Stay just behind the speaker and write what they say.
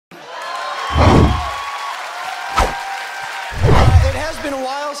been a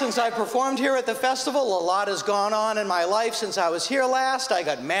while since I performed here at the festival. A lot has gone on in my life since I was here last. I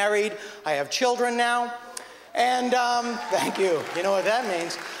got married. I have children now. And, thank you. You know what that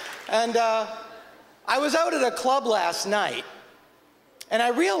means. And I was out at a club last night, and I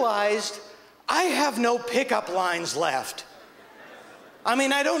realized I have no pickup lines left. I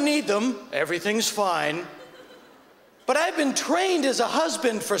mean, I don't need them. Everything's fine. But I've been trained as a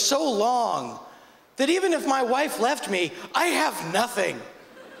husband for so long that even if my wife left me, I have nothing.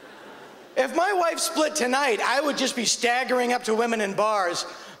 If my wife split tonight, I would just be staggering up to women in bars.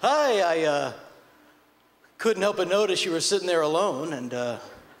 Hi, I couldn't help but notice you were sitting there alone, and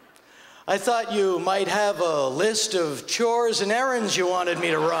I thought you might have a list of chores and errands you wanted me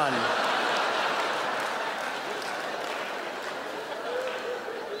to run.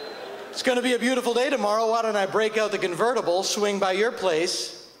 It's gonna be a beautiful day tomorrow. Why don't I break out the convertible, swing by your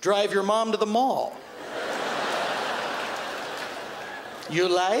place, drive your mom to the mall? You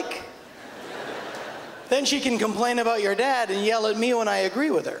like? Then she can complain about your dad and yell at me when I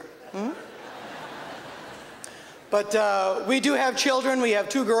agree with her. But we do have children. We have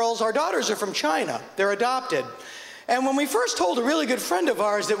 2 girls. Our daughters are from China. They're adopted. And when we first told a really good friend of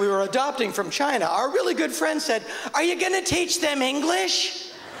ours that we were adopting from China, our really good friend said, "Are you gonna teach them English?"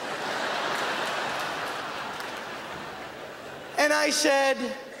 And I said,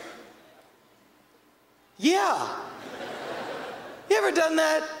 "Yeah." You ever done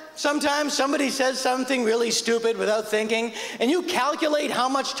that? Sometimes somebody says something really stupid without thinking, and you calculate how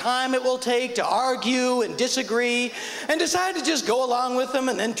much time it will take to argue and disagree, and decide to just go along with them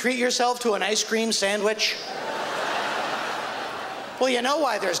and then treat yourself to an ice cream sandwich. Well, you know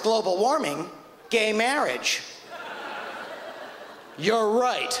why there's global warming: gay marriage. You're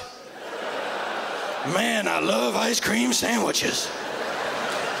right. Man, I love ice cream sandwiches.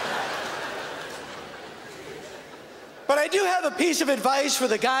 But I do have a piece of advice for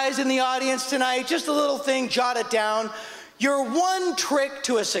the guys in the audience tonight. Just a little thing, jot it down. Your one trick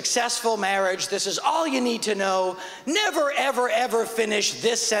to a successful marriage, this is all you need to know. Never, ever, ever finish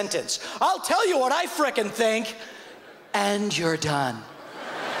this sentence. I'll tell you what I frickin' think, and you're done.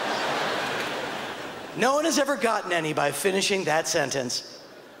 No one has ever gotten any by finishing that sentence.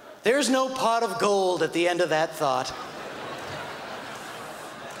 There's no pot of gold at the end of that thought.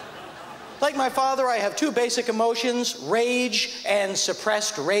 Like my father, I have 2 basic emotions: rage and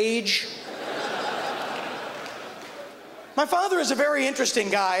suppressed rage. My father is a very interesting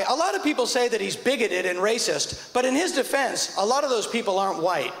guy. A lot of people say that he's bigoted and racist, but in his defense, a lot of those people aren't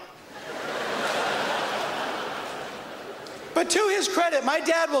white. But to his credit, my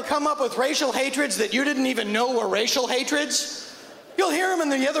dad will come up with racial hatreds that you didn't even know were racial hatreds. You'll hear him in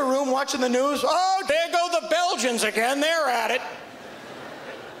the other room watching the news. "Oh, there go the Belgians again, they're at it.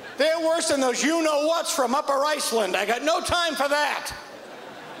 They're worse than those you-know-whats from Upper Iceland. I got no time for that.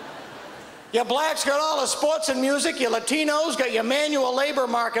 You blacks got all the sports and music. You Latinos got your manual labor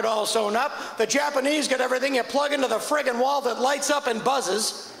market all sewn up. The Japanese got everything you plug into the friggin' wall that lights up and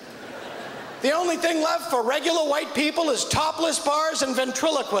buzzes. The only thing left for regular white people is topless bars and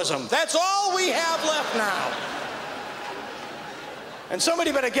ventriloquism. That's all we have left now. And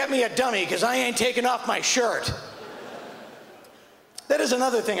somebody better get me a dummy, because I ain't taking off my shirt." That is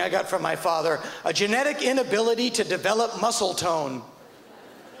another thing I got from my father: a genetic inability to develop muscle tone.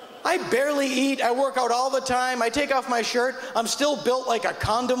 I barely eat. I work out all the time. I take off my shirt. I'm still built like a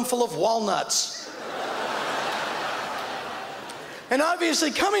condom full of walnuts. And obviously,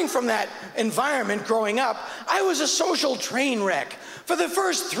 coming from that environment growing up, I was a social train wreck for the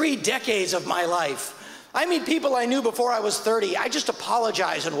first 3 decades of my life. I meet people I knew before I was 30. I just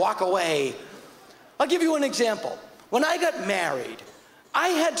apologize and walk away. I'll give you an example. When I got married, I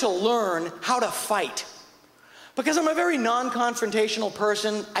had to learn how to fight. Because I'm a very non-confrontational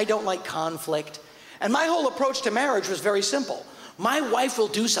person. I don't like conflict. And my whole approach to marriage was very simple. My wife will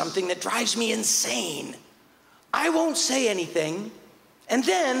do something that drives me insane. I won't say anything, and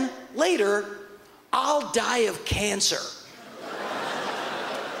then, later, I'll die of cancer.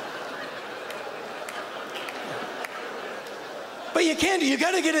 But you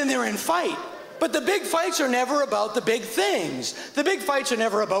gotta get in there and fight. But the big fights are never about the big things. The big fights are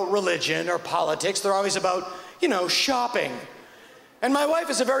never about religion or politics. They're always about, you know, shopping. And my wife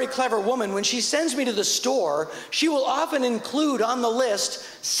is a very clever woman. When she sends me to the store, she will often include on the list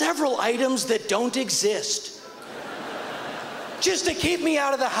several items that don't exist. Just to keep me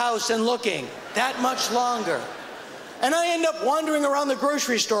out of the house and looking that much longer. And I end up wandering around the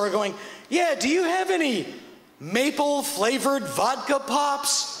grocery store going, "Yeah, do you have any maple-flavored vodka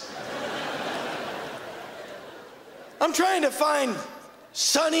pops?" I'm trying to find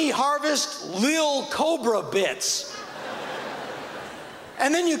Sunny Harvest Lil Cobra bits.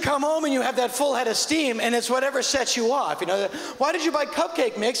 And then you come home and you have that full head of steam, and it's whatever sets you off. You know, why did you buy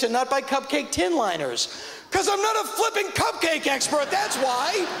cupcake mix and not buy cupcake tin liners? Because I'm not a flipping cupcake expert, that's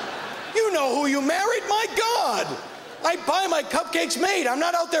why. You know who you married, my God. I buy my cupcakes made. I'm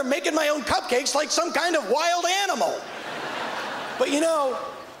not out there making my own cupcakes like some kind of wild animal. But you know,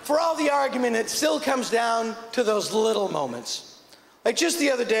 for all the argument, it still comes down to those little moments. Like just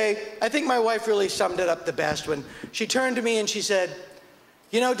the other day, I think my wife really summed it up the best when she turned to me and she said,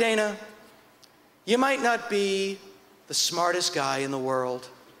 you know, Dana, you might not be the smartest guy in the world.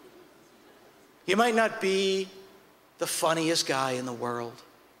 You might not be the funniest guy in the world.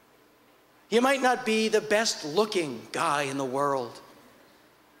 You might not be the best looking guy in the world.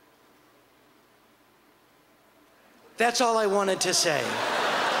 That's all I wanted to say.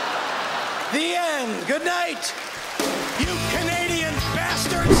 The end. Good night, you Canadian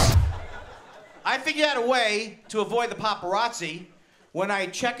bastards. I figured out a way to avoid the paparazzi. When I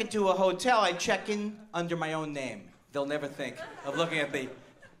check into a hotel, I check in under my own name. They'll never think of looking at me.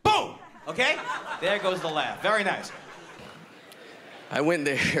 Boom! Okay? There goes the laugh. Very nice. I went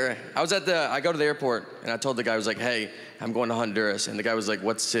there. I go to the airport, and I told the guy, I was like, hey, I'm going to Honduras. And the guy was like,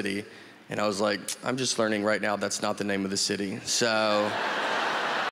 what city? And I was like, I'm just learning right now that's not the name of the city. So